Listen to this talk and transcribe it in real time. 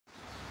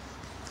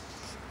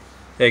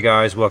Hey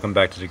guys, welcome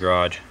back to the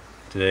garage.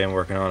 Today I'm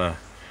working on a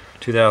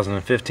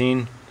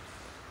 2015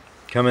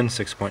 Cummins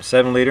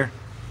 6.7 liter.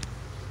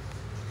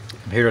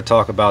 I'm here to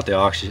talk about the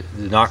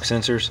NOx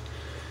sensors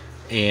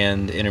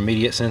and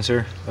intermediate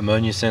sensor,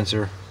 ammonia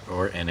sensor,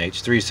 or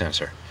NH3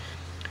 sensor.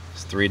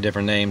 It's three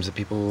different names that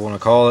people want to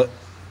call it,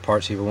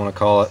 parts people want to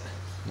call it,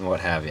 and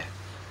what have you.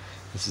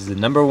 This is the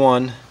number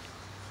one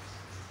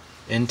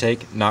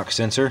intake NOx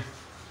sensor.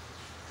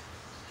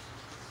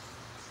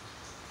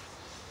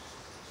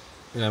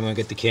 And I'm going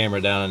to get the camera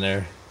down in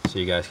there so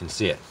you guys can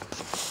see it.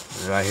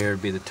 Right here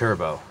would be the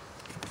turbo.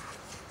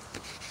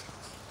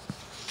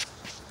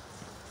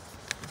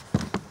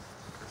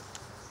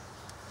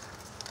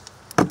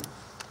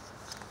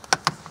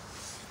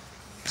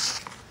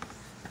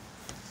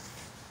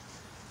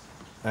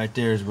 Right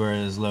there is where it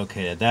is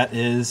located. That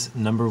is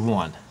number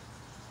one.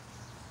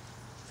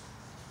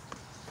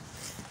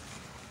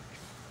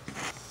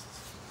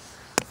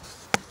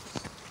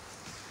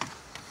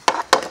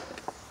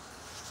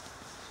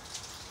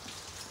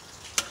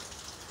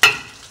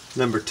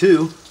 Number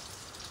two,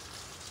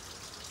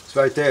 it's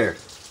right there,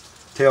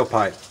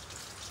 tailpipe.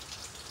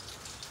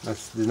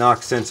 That's the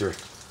NOx sensor,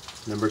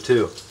 number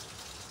two.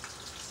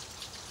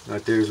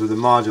 Right there is where the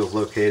module is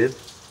located.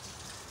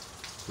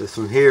 This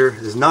one here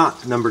is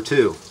not number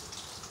two.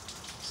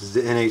 This is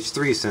the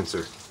NH3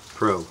 sensor,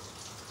 probe,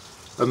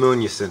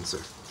 ammonia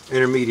sensor,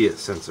 intermediate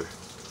sensor.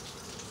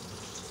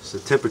 It's the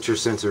temperature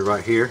sensor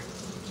right here,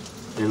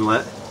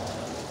 inlet,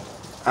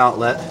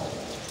 outlet,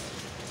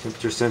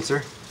 temperature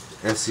sensor.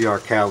 SCR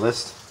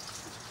catalyst.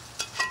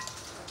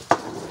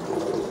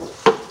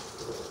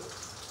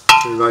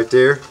 And right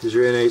there is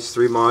your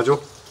NH3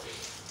 module.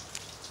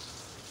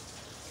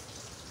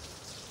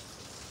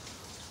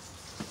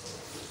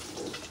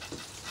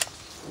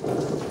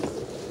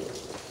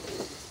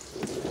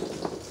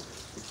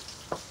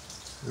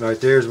 Right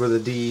there is where the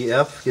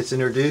DEF gets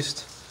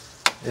introduced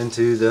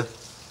into the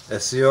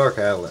SCR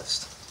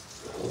catalyst.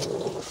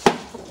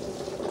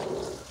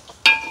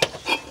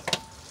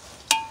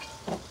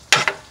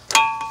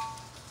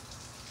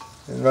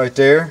 And right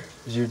there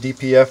is your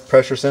DPF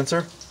pressure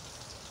sensor,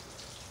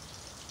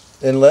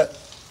 inlet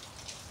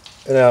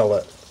and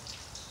outlet.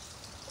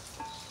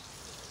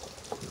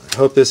 I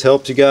hope this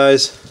helped you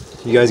guys.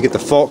 You guys get the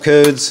fault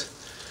codes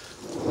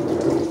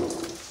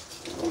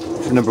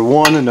for number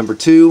one and number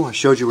two. I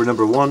showed you where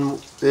number one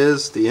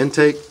is, the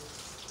intake,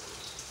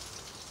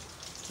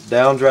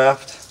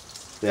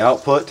 downdraft, the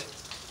output,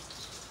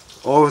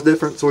 all with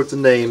different sorts of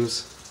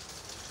names.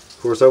 Of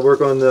course, I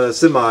work on the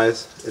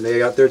semis and they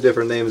got their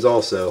different names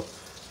also.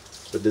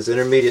 But this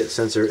intermediate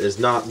sensor is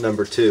not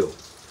number two.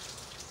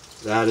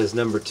 That is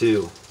number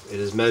two. It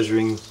is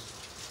measuring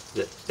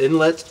the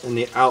inlet and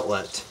the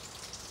outlet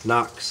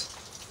NOx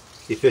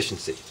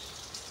efficiency.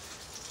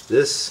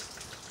 This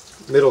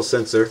middle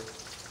sensor,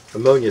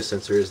 ammonia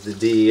sensor, is the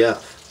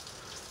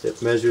DEF.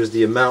 It measures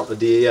the amount of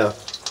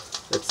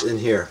DEF that's in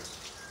here.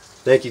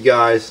 Thank you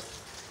guys.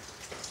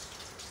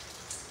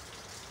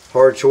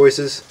 Hard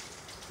choices,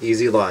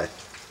 easy life.